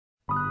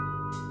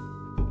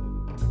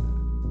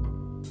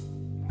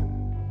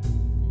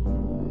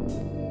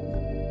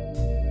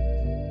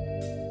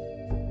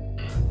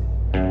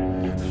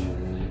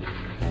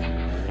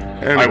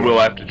Anyway. I will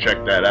have to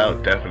check that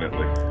out,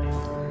 definitely.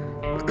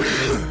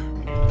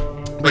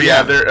 But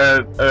yeah,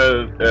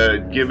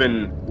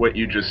 given what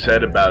you just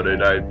said about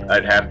it,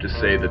 I'd have to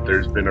say that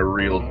there's been a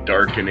real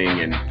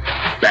darkening and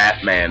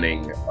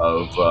Batmaning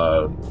of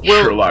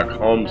Sherlock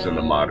Holmes in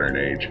the modern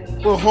age.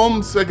 Well,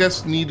 Holmes, I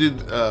guess,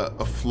 needed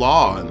a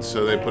flaw, and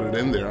so they put it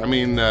in there. I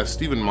mean,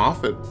 Stephen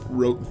Moffat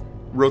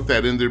wrote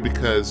that in there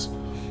because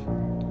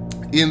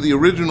in the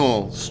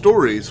original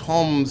stories,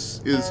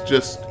 Holmes is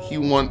just he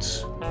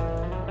wants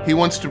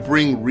to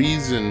bring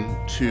reason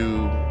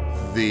to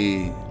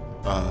the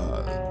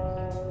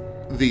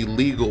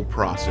legal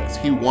process.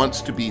 He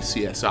wants to be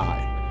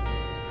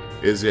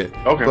CSI, is it?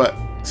 Okay. But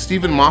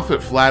Stephen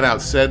Moffat flat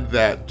out said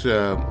that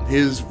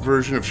his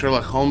version of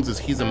Sherlock Holmes is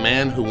he's a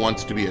man who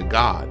wants to be a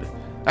god.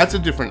 That's a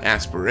different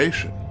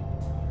aspiration.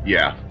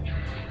 Yeah.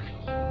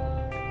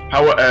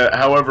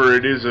 However,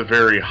 it is a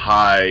very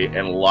high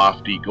and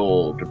lofty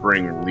goal to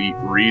bring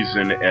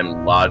reason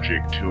and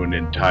logic to an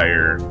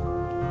entire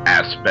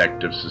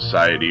aspect of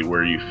society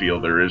where you feel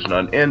there is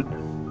none. And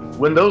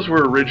when those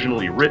were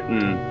originally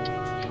written,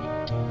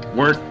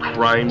 weren't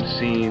crime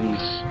scenes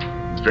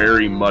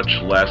very much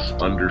less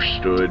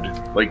understood?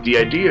 Like, the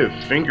idea of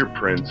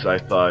fingerprints, I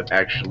thought,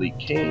 actually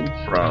came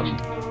from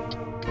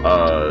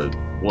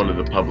one of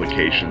the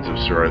publications of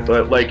Sir. I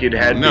thought, like, it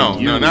had been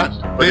used. No,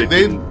 not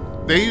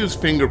they use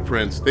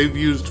fingerprints. They've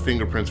used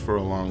fingerprints for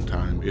a long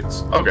time.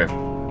 It's okay,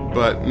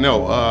 but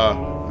no,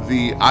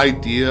 the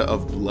idea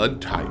of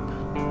blood type.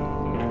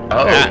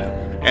 Oh.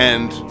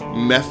 And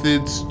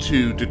methods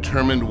to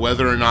determine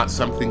whether or not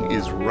something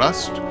is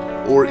rust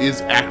or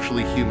is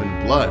actually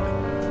human blood.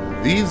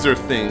 These are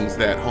things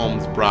that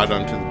Holmes brought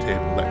onto the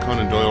table, that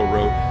Conan Doyle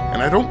wrote,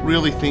 and I don't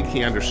really think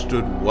he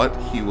understood what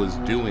he was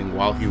doing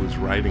while he was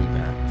writing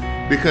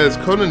that. Because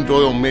Conan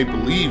Doyle may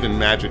believe in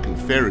magic and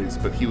fairies,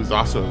 but he was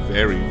also a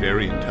very,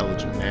 very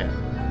intelligent man.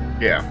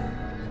 Yeah.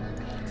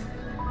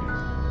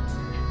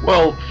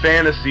 Well,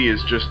 fantasy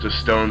is just a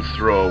stone's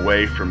throw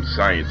away from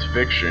science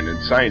fiction,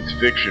 and science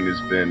fiction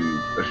has been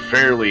a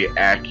fairly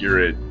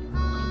accurate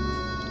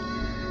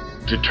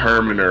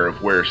determiner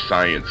of where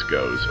science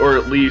goes, or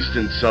at least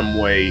in some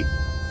way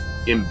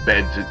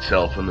embeds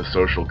itself in the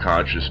social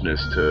consciousness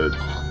to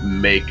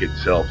make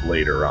itself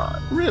later on.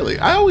 Really?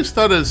 I always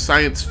thought of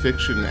science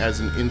fiction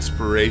as an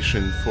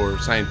inspiration for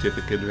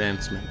scientific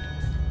advancement.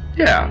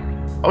 Yeah.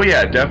 Oh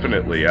yeah,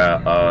 definitely.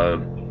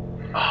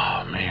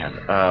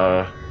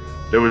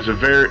 There was a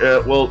very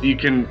well. You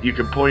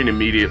can point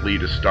immediately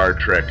to Star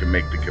Trek and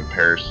make the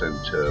comparison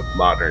to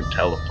modern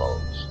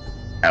telephones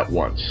at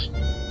once.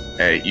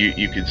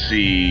 You could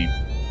see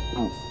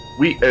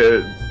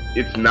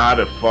it's not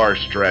a far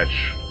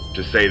stretch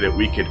to say that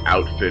we could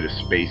outfit a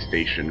space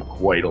station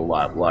quite a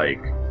lot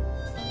like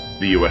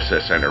the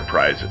USS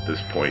Enterprise at this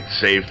point,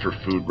 save for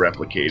food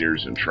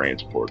replicators and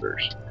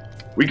transporters.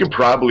 We could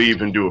probably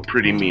even do a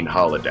pretty mean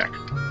holodeck.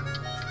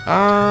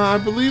 I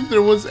believe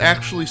there was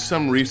actually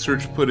some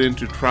research put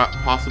into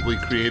possibly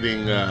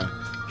creating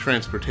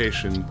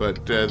transportation,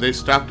 but they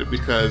stopped it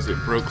because it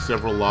broke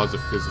several laws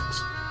of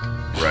physics.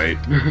 Right.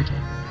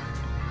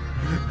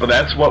 Well,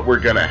 that's what we're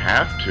going to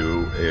have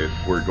to if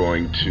we're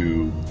going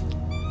to...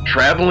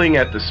 Traveling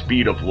at the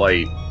speed of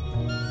light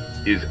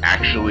is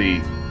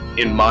actually,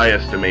 in my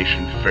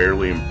estimation,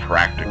 fairly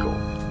impractical.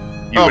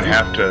 You would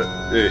have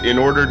to, in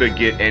order to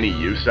get any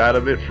use out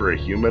of it for a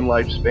human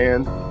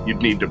lifespan, you'd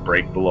need to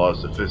break the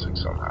laws of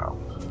physics somehow.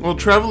 Well,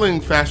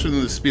 traveling faster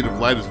than the speed of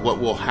light is what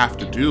we'll have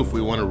to do if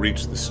we want to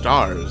reach the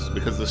stars,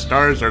 because the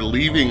stars are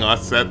leaving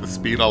us at the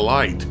speed of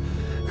light.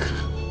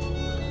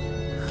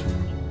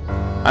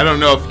 I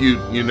don't know if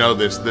you know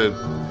this, the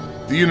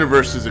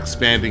universe is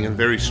expanding in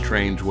very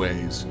strange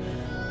ways.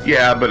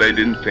 Yeah, but I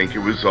didn't think it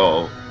was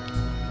all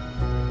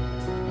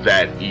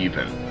that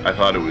even. I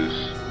thought it was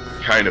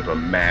kind of a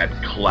mad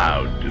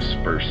cloud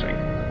dispersing.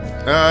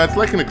 It's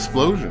like an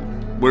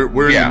explosion.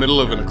 We're in the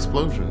middle of an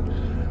explosion.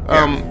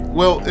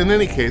 Well, in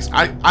any case,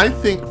 I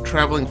think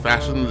traveling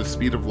faster than the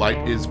speed of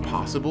light is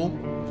possible.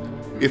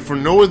 If for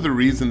no other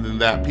reason than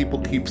that people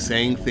keep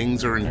saying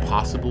things are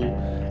impossible,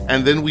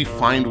 and then we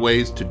find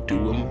ways to do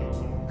them.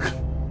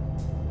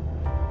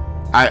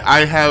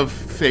 I have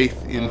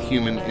faith in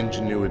human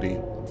ingenuity.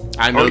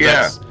 I know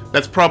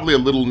that's probably a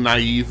little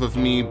naive of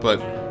me,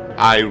 but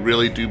I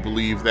really do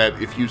believe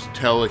that if you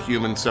tell a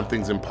human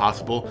something's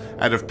impossible,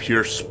 out of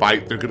pure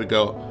spite, they're going to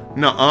go,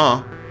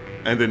 nuh-uh,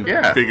 and then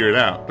figure it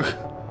out.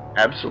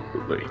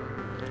 Absolutely.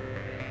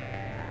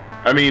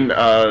 I mean,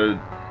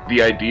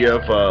 the idea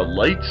of a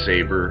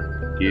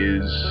lightsaber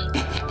is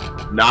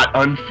not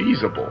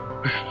unfeasible.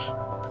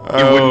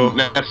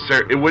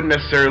 It wouldn't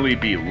necessarily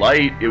be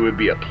light, it would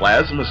be a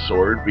plasma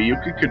sword, but you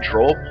could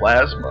control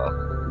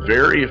plasma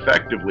very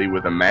effectively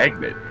with a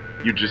magnet.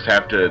 You just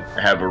have to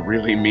have a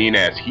really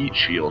mean-ass heat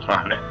shield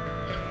on it.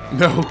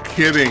 No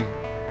kidding.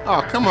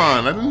 Oh, come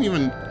on. I didn't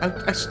even...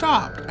 I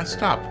stopped.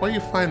 Why are you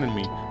finding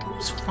me?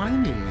 Who's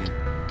finding me?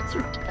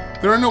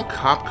 There are no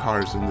cop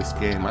cars in this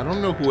game. I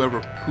don't know who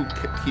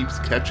keeps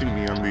catching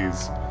me on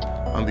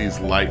these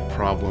light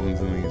problems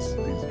and these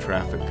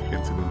traffic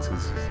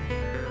incidences.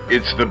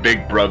 It's the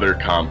Big Brother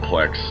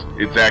complex.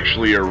 It's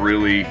actually a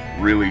really,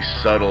 really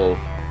subtle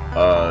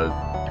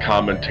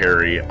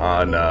commentary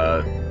on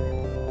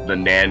the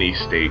nanny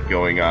state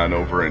going on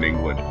over in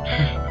England.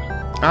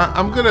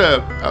 I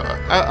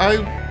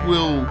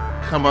will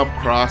come up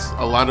across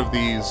a lot of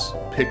these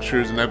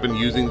pictures, and I've been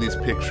using these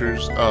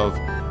pictures of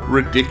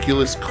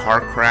ridiculous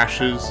car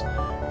crashes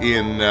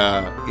in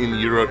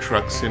Euro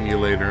Truck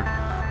Simulator,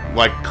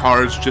 like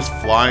cars just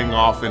flying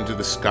off into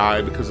the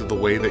sky because of the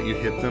way that you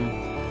hit them.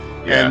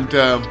 Yeah.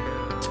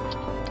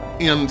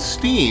 And in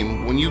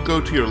Steam, when you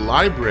go to your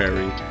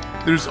library,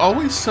 there's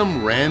always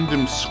some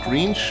random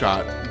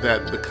screenshot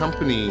that the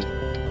company,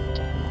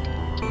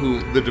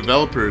 the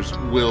developers,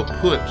 will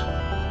put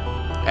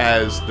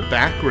as the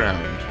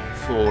background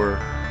for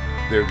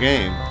their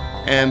game.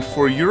 And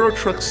for Euro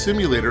Truck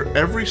Simulator,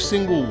 every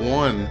single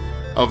one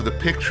of the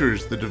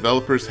pictures the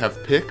developers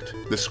have picked,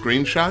 the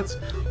screenshots,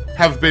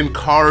 have been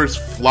cars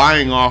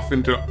flying off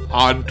into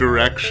odd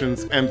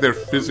directions and their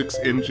physics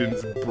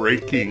engines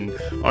breaking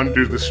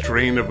under the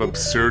strain of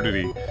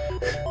absurdity.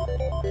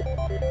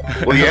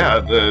 Well, yeah,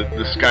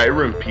 the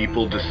Skyrim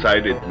people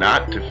decided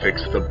not to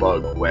fix the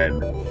bug when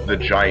the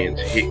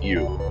giants hit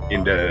you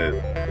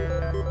into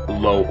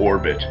low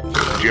orbit.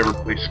 Did you ever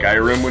play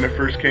Skyrim when it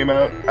first came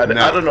out? I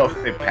don't know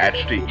if they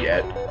patched it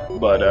yet,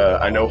 but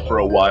I know for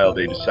a while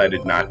they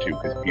decided not to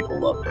because people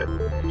loved it.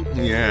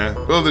 Yeah,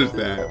 well, there's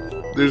that.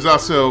 There's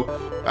also,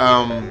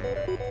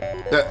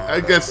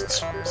 I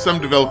guess some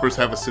developers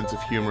have a sense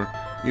of humor.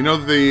 You know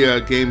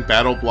the game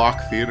Battle Block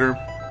Theater?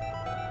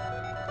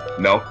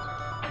 No.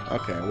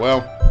 Okay,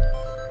 well,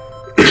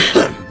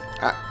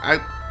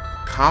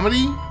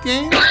 comedy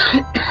game?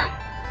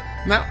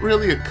 Not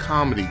really a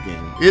comedy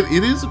game.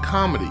 It is a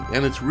comedy,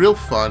 and it's real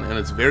fun, and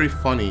it's very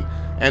funny,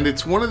 and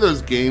it's one of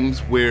those games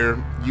where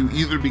you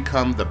either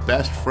become the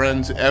best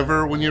friends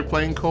ever when you're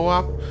playing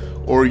co-op,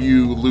 or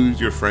you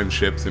lose your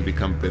friendships and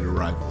become bitter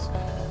rivals.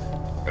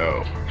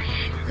 Oh.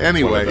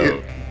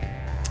 Anyway,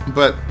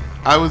 but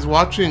I was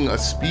watching a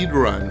speed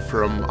run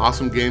from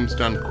Awesome Games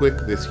Done Quick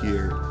this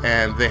year,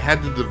 and they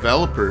had the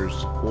developers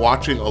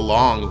watching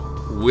along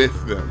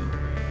with them,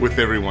 with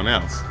everyone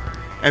else.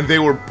 And they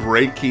were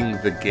breaking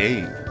the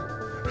game.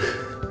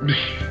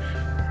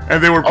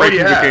 And they were breaking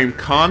the game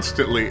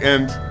constantly.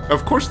 And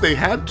of course they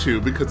had to,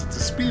 because it's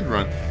a speed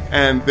run.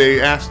 And they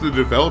asked the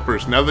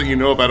developers, now that you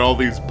know about all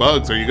these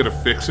bugs, are you going to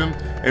fix them?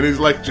 And he's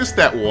like, just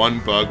that one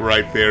bug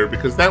right there,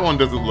 because that one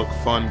doesn't look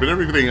fun, but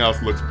everything else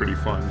looks pretty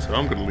fun, so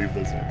I'm going to leave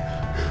those in.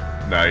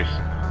 Nice.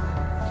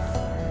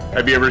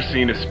 Have you ever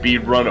seen a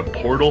speed run of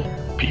Portal?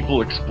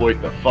 People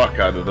exploit the fuck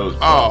out of those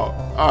bugs.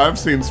 Oh, I've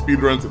seen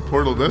speed runs of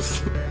Portal.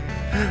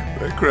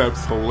 That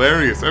crap's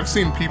hilarious. I've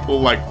seen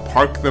people, like,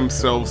 park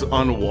themselves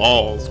on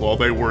walls while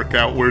they work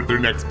out where their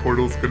next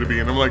portal's going to be,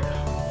 and I'm like,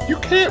 you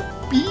can't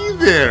be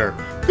there.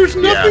 There's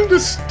nothing to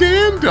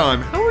stand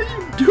on. How are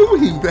you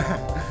doing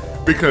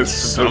that? Because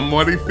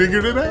somebody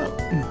figured it out.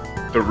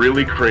 The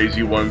really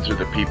crazy ones are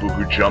the people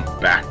who jump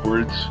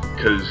backwards,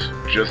 because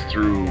just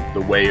through the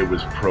way it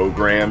was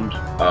programmed,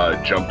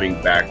 jumping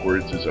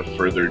backwards is a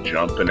further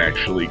jump and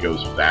actually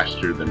goes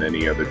faster than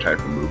any other type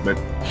of movement.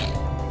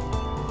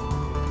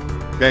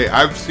 Hey,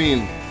 I've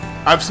seen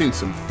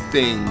some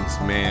things,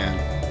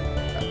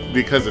 man.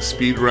 Because of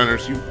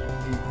speedrunners,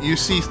 you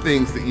see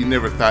things that you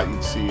never thought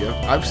you'd see.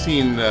 I've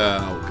seen,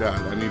 oh god,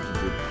 I need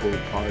to pull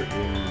apart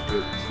and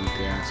get some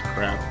gas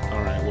crap.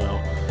 Alright, well.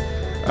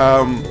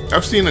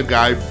 I've seen a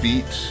guy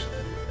beat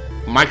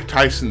Mike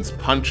Tyson's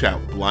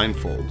Punch-Out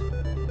blindfold.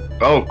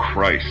 Oh,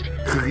 Christ.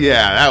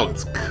 Yeah, that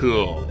was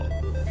cool.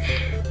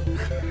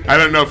 I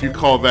don't know if you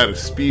call that a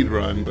speed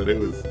run, but it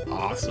was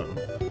awesome.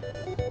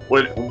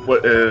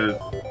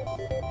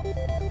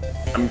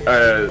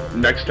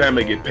 Next time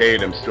I get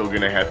paid, I'm still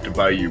gonna have to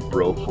buy you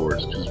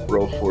Broforce, because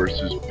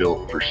Broforce is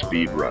built for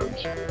speed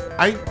runs.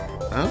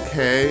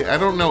 Okay, I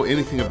don't know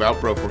anything about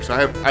Broforce.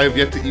 I have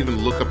yet to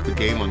even look up the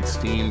game on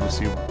Steam to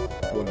see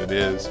what it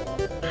is.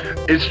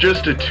 It's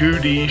just a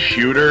 2D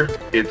shooter.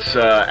 It's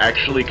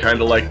actually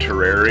kind of like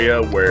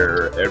Terraria,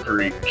 where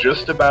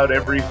just about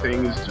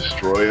everything is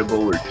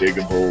destroyable or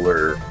diggable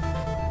or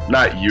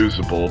not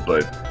usable,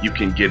 but you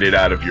can get it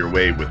out of your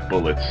way with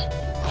bullets.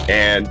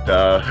 And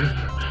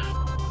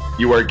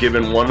you are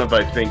given one of,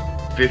 I think,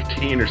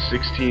 15 or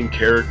 16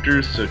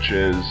 characters, such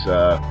as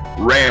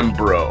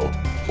Rambro,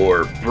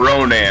 or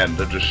Bronan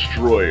the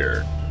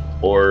Destroyer,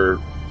 or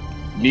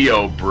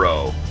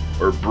Neo-Bro,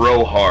 or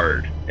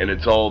Brohard, and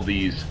it's all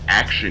these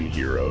action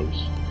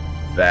heroes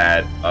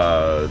that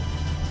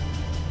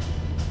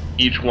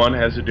each one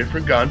has a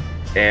different gun,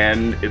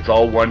 and it's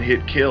all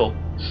one-hit kill.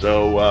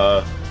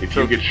 So if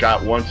you get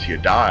shot once, you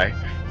die.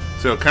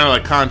 So kind of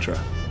like Contra.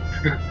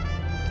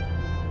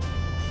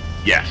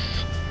 Yes.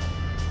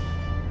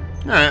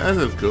 Alright, that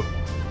sounds cool.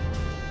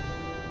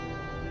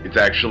 It's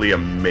actually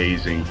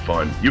amazing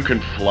fun. You can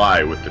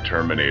fly with the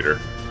Terminator.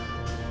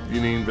 You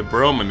mean the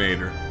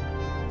Brominator?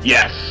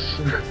 Yes.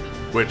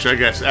 Which I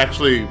guess,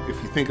 actually,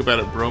 if you think about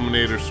it,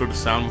 Brominator sort of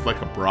sounds like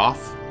a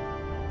broth.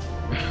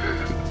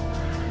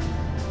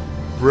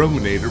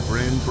 Brominator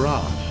brand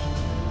broth.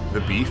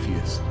 The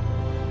beefiest.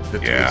 The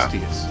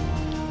tastiest.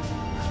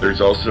 There's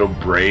also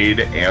Braid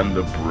and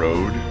the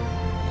Broad.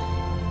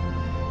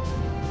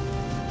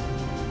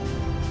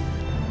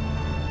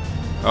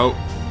 Oh,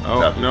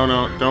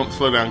 no, don't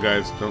slow down,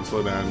 guys. Don't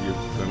slow down. You're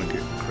gonna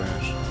get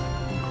crushed.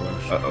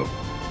 Uh-oh.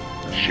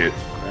 Shit.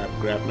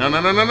 Grab. No.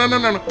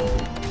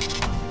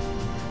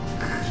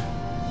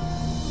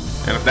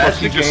 And of course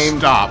he just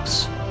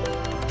stops.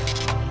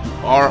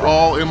 You are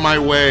all in my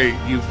way,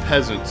 you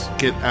peasants.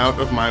 Get out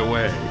of my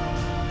way.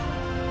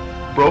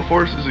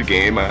 Broforce is a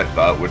game I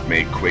thought would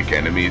make quick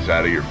enemies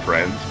out of your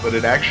friends, but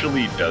it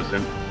actually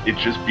doesn't. It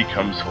just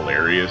becomes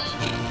hilarious.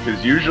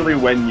 Because usually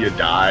when you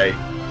die,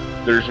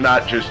 there's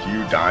not just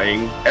you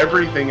dying,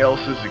 everything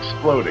else is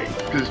exploding.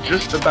 Because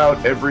just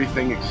about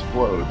everything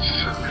explodes.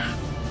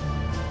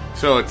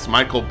 So it's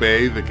Michael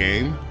Bay, the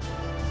game?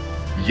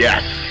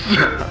 Yes!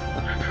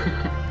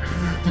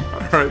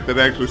 Alright, that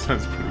actually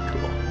sounds pretty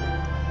cool.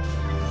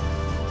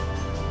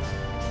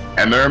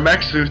 And there are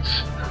mech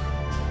suits.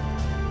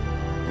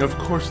 Of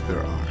course there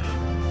are.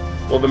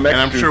 Well, the mech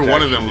and I'm suits sure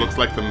one of them looks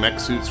like the mech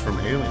suits from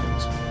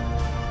Aliens.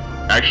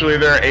 Actually,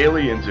 there are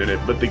aliens in it,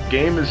 but the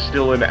game is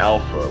still in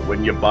alpha.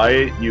 When you buy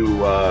it, you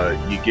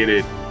get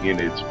it in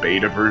its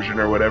beta version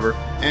or whatever.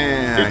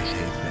 I hate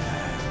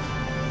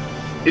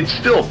that. It's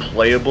still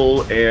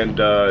playable, and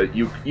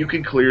you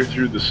can clear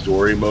through the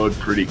story mode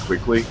pretty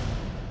quickly.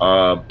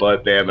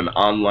 But they have an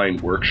online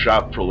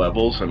workshop for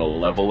levels and a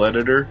level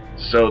editor,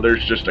 so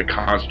there's just a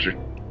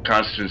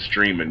constant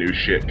stream of new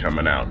shit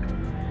coming out.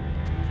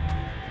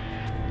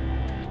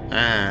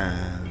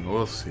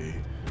 We'll see.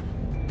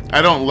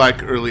 I don't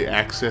like early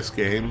access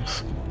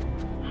games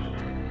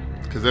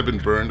because I've been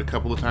burned a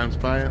couple of times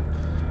by it.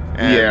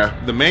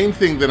 And the main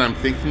thing that I'm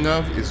thinking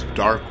of is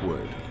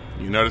Darkwood.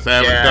 You notice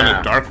I haven't done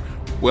it dark.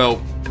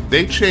 Well,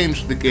 they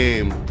changed the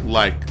game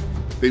like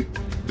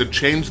the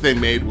change they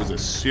made was a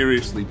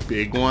seriously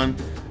big one.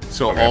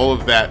 So all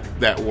of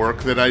that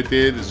work that I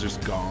did is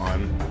just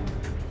gone.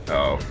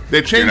 Oh,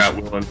 they changed. You're not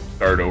willing to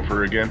start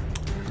over again?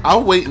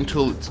 I'll wait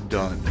until it's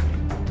done.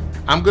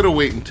 I'm gonna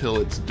wait until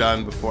it's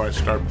done before I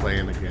start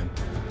playing again.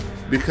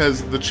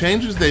 Because the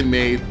changes they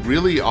made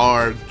really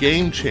are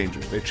game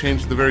changers. They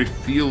changed the very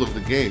feel of the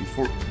game.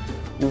 For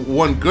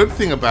one good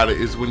thing about it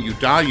is when you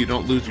die, you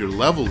don't lose your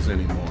levels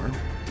anymore.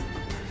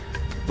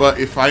 But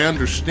if I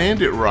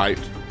understand it right,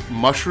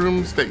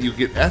 mushrooms that you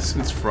get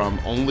essence from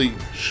only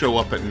show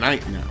up at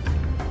night now.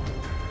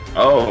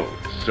 Oh,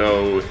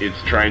 so it's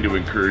trying to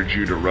encourage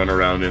you to run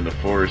around in the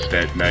forest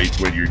at night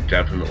when you're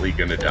definitely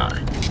gonna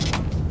die.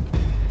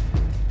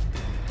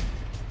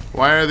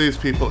 Why are these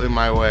people in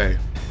my way?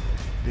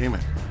 Damn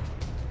it.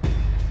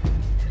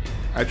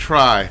 I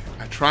try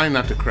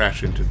not to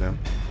crash into them,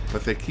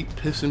 but they keep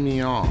pissing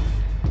me off.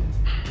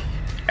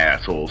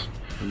 Assholes.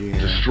 Yeah.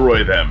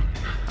 Destroy them.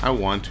 I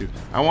want to.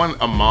 I want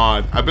a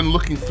mod. I've been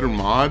looking through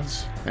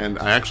mods, and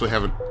I actually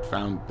haven't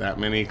found that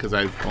many because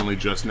I've only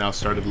just now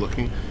started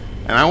looking.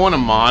 And I want a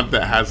mod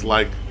that has,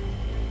 like,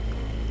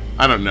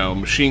 I don't know,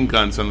 machine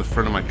guns on the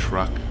front of my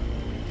truck.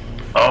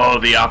 Oh,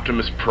 the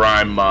Optimus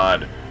Prime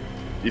mod.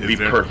 It'd be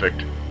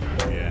perfect.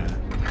 Yeah.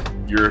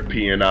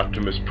 European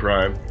Optimus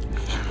Prime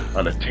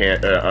on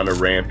a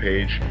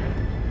rampage.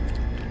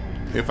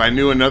 If I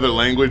knew another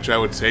language, I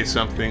would say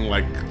something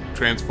like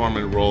transform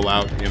and roll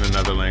out in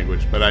another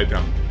language, but I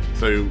don't.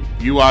 So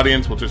you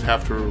audience will just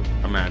have to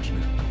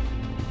imagine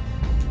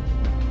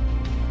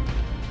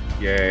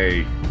it.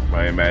 Yay,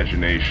 my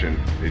imagination,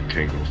 it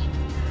tingles.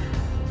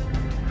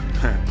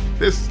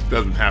 This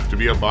doesn't have to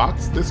be a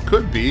box. This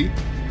could be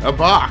a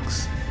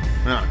box.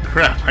 Oh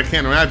crap, I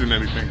can't imagine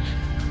anything.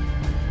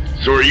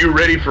 So are you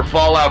ready for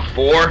Fallout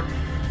 4?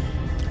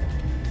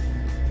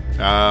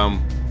 I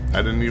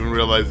didn't even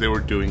realize they were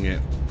doing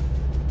it.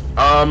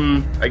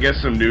 I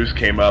guess some news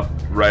came up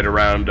right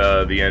around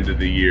the end of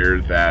the year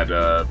that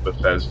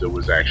Bethesda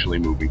was actually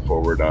moving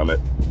forward on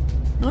it.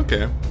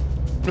 Okay.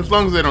 As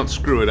long as they don't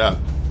screw it up.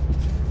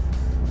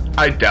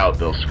 I doubt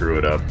they'll screw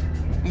it up.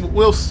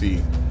 We'll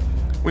see.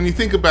 When you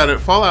think about it,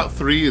 Fallout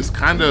 3 is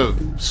kind of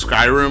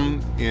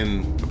Skyrim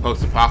in a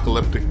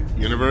post-apocalyptic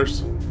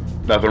universe.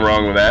 Nothing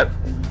wrong with that.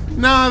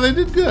 No, they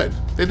did good.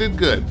 They did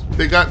good.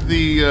 They got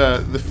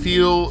the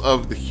feel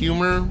of the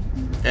humor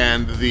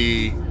and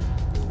the,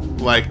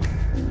 like,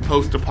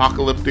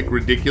 post-apocalyptic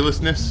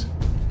ridiculousness.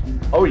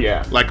 Oh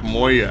yeah. Like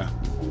Moya.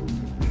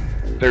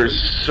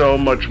 There's so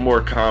much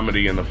more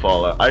comedy in the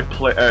Fallout.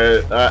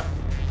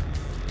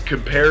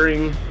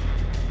 Comparing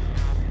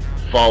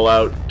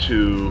Fallout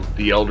to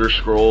the Elder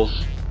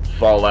Scrolls,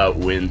 Fallout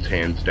wins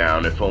hands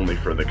down, if only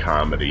for the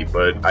comedy.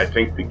 But I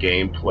think the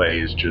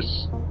gameplay is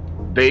just...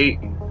 They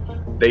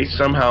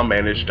somehow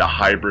managed to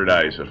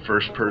hybridize a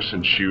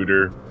first-person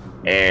shooter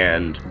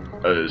and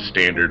a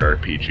standard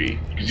RPG.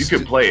 Because you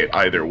can play it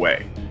either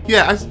way.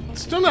 Yeah, I'm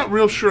still not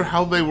real sure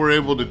how they were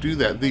able to do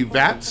that. The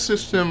VAT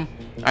system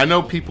I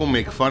know people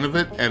make fun of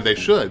it, and they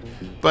should,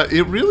 but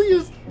it really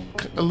is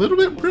a little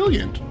bit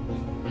brilliant.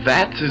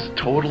 That is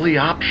totally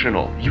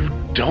optional. You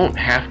don't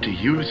have to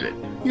use it.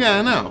 Yeah,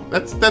 I know.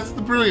 That's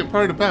the brilliant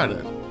part about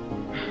it.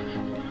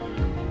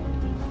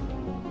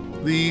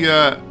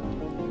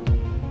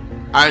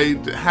 I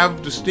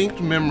have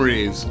distinct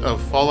memories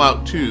of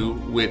Fallout 2,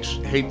 which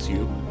hates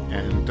you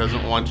and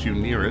doesn't want you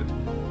near it.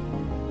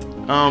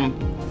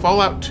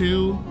 Fallout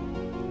 2,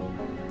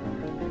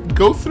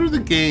 go through the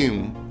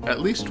game at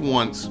least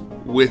once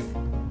with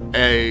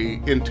a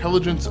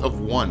intelligence of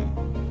 1.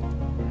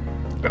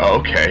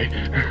 Okay.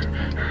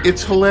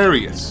 It's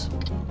hilarious.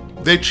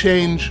 They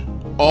change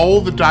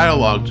all the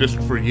dialogue just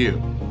for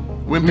you.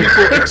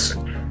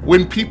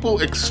 When people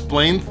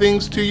explain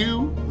things to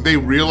you, they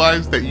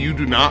realize that you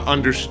do not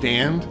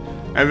understand,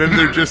 and then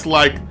they're just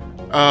like,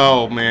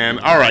 "Oh man,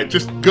 all right,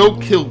 just go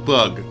kill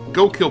Bug.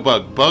 Go kill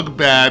Bug. Bug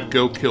bad.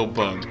 Go kill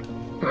Bug.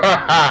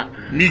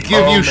 Me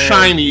give you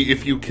shiny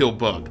if you kill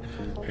Bug."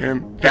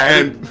 And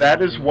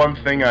that is one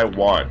thing I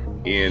want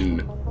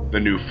in the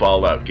new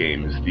Fallout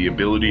game, is the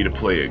ability to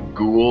play a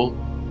ghoul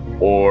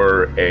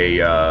or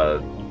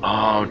an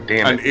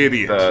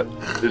idiot.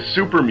 The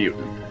super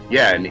mutant.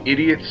 Yeah, an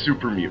idiot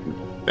super mutant.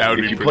 That would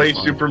if be you play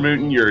fun. super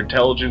mutant, your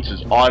intelligence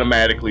is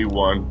automatically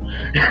 1,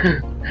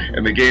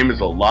 and the game is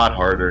a lot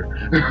harder.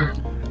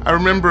 I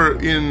remember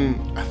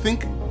I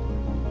think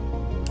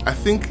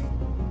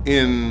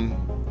in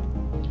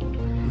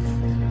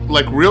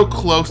like real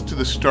close to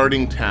the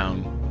starting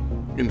town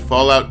in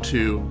Fallout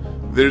 2,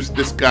 there's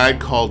this guy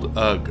called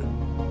Ugg.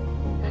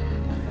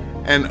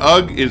 And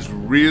Ugg is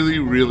really,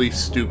 really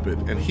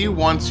stupid, and he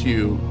wants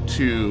you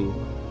to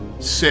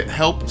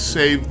help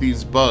save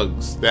these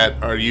bugs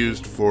that are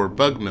used for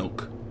bug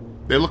milk.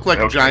 They look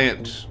like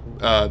giant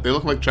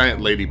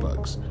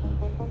ladybugs.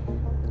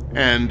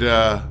 And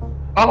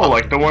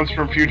like the ones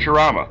from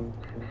Futurama.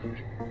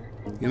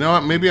 You know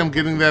what? Maybe I'm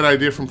getting that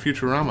idea from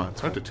Futurama.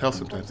 It's hard to tell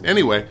sometimes.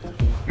 Anyway,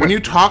 when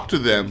you talk to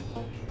them,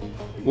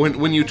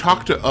 when you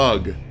talk to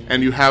Ugg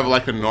and you have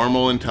like a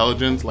normal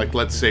intelligence, like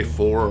let's say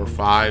 4 or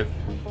 5,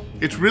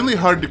 it's really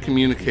hard to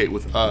communicate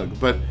with Ugg,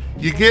 but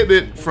you get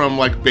it from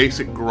like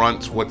basic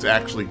grunts what's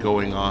actually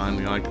going on.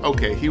 You're like,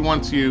 okay, he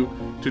wants you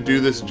to do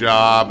this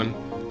job,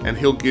 and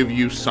he'll give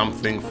you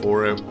something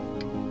for it.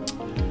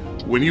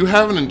 When you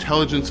have an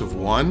intelligence of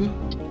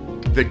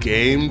 1, the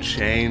game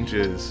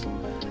changes.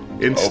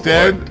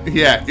 Instead,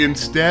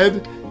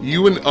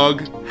 you and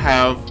Ugg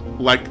have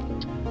like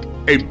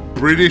a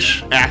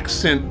British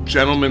accent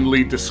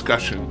gentlemanly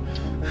discussion.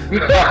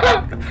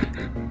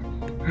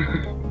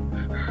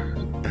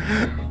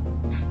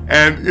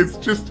 And it's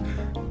just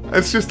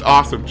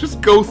awesome.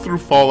 Just go through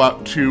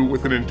Fallout 2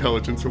 with an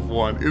intelligence of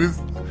 1. It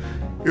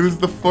is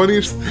the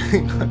funniest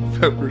thing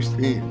I've ever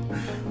seen.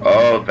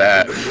 Oh,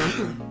 that.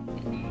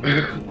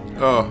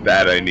 Oh.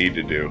 That I need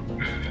to do.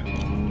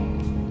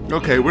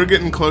 Okay, we're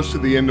getting close to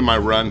the end of my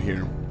run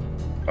here.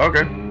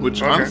 Okay.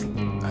 Which honestly,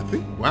 I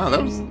think, wow,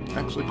 that was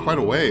actually quite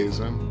a ways.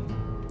 Are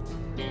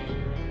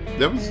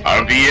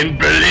we in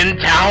Berlin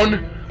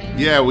town?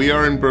 Yeah, we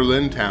are in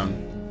Berlin town.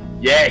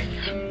 Yes.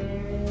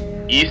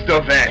 East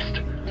or west?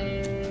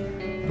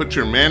 Put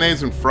your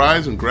mayonnaise and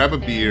fries and grab a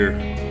beer.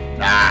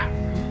 Ah.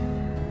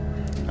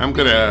 I'm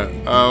gonna...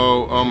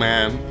 Oh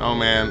man.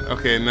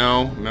 Okay,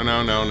 no.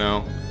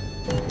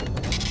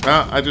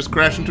 Well, I just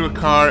crashed into a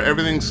car.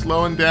 Everything's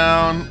slowing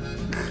down.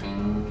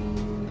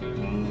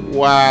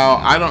 Wow,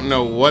 I don't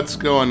know what's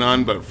going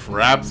on, but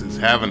Fraps is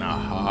having a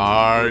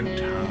hard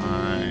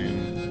time.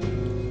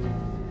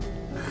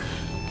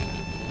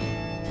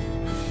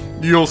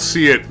 You'll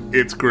see it.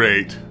 It's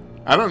great.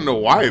 I don't know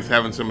why it's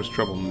having so much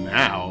trouble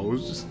now. It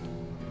was just...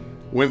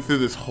 went through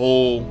this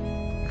whole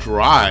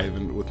drive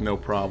and with no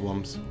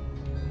problems.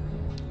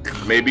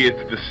 Maybe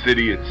it's the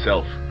city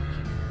itself.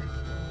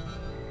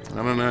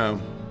 I don't know.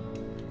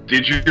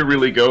 Did you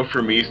really go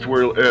from East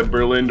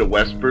Berlin to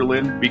West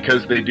Berlin?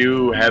 Because they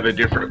do have a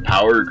different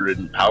power grid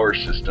and power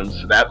system,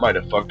 so that might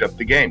have fucked up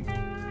the game.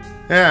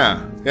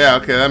 Yeah,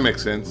 okay, that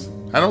makes sense.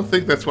 I don't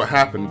think that's what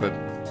happened, but...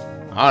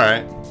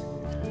 alright.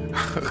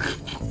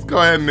 Let's go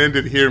ahead and end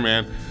it here,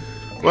 man.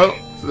 Well,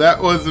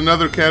 that was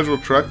another casual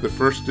truck, the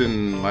first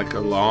in like a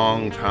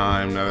long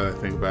time, now that I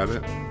think about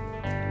it.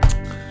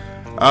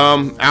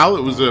 Al,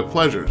 it was a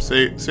pleasure.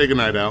 Say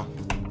goodnight, Al.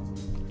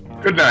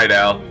 Good night,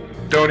 Al.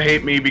 Don't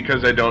hate me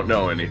because I don't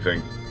know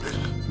anything.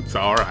 It's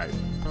alright.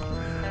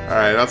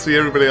 Alright, I'll see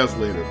everybody else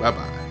later.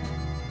 Bye-bye.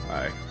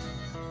 Bye.